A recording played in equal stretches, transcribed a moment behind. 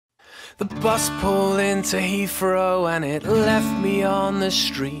The bus pulled into Heathrow and it left me on the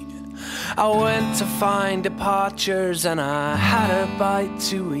street. I went to find departures and I had a bite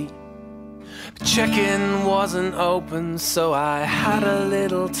to eat. But check-in wasn't open, so I had a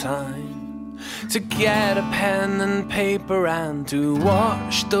little time to get a pen and paper and to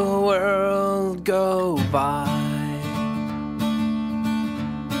watch the world go by.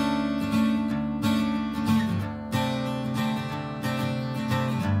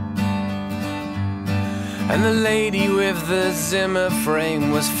 And the lady with the Zimmer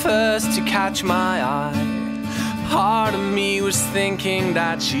frame was first to catch my eye. Part of me was thinking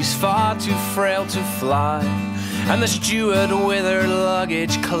that she's far too frail to fly. And the steward with her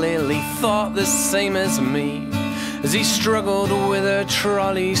luggage clearly thought the same as me. As he struggled with her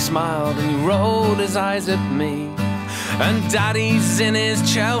trolley, smiled and he rolled his eyes at me. And Daddy's in his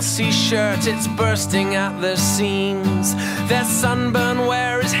Chelsea shirt, it's bursting at the seams. There's sunburn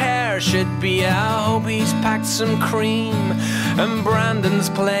where his hair should be, I hope he's packed some cream. And Brandon's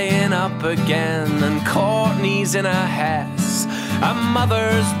playing up again, and Courtney's in a Hess. And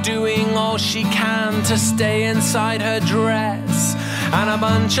Mother's doing all she can to stay inside her dress. And a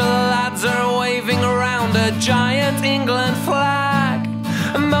bunch of lads are waving around a giant England flag.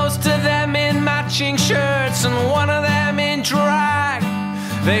 And most of them in matching shirts and one of them in drag.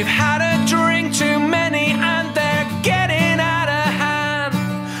 They've had a drink too many and they're getting out of hand.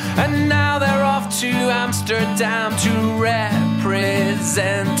 And now they're off to Amsterdam to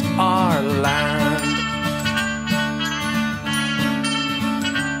represent our land.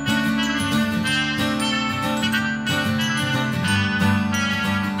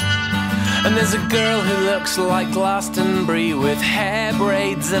 And there's a girl who looks like Glastonbury with hair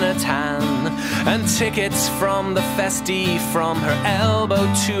braids and a tan, and tickets from the festy from her elbow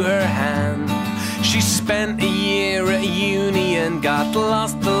to her hand. She spent a year at uni and got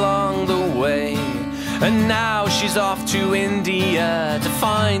lost along the way, and now she's off to India to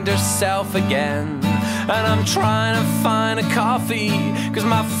find herself again. And I'm trying to find a coffee, cause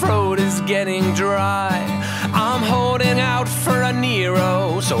my throat is getting dry. I'm holding out for a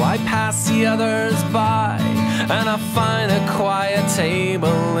Nero, so I pass the others by. And I find a quiet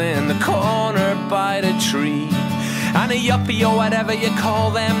table in the corner by the tree. And a yuppie or whatever you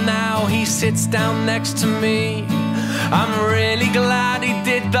call them now, he sits down next to me. I'm really glad he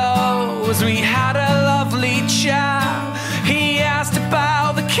did though, as we had a lovely chat. He asked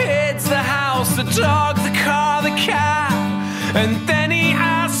about the kids, the house, the dog, the car, the cat. And then he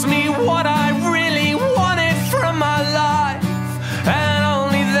asked me what I really wanted from my life. And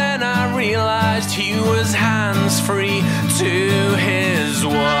only then I realized he was hands-free to his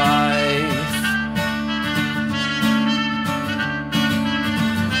wife.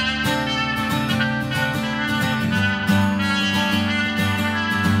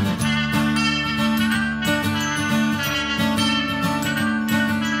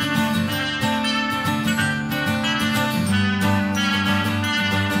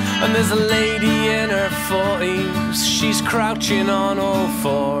 And there's a lady in her 40s, she's crouching on all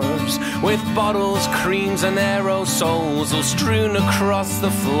fours, with bottles, creams and aerosols all strewn across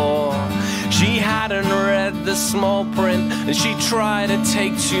the floor. She hadn't read the small print and she tried to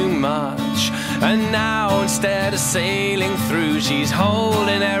take too much. And now instead of sailing through, she's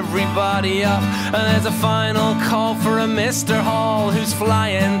holding everybody up. And there's a final call for a Mr. Hall who's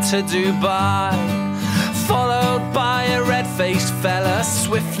flying to Dubai, followed by a red-faced fella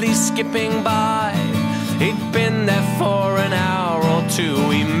swiftly skipping by. He'd been there for an hour or two,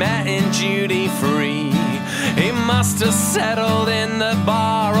 we met in duty-free. He must have settled in the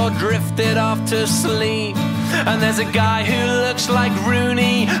bar or drifted off to sleep. And there's a guy who looks like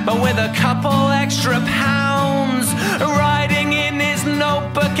Rooney, but with a couple extra pounds, writing in his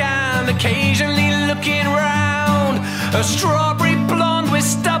notebook and occasionally looking round. A strawberry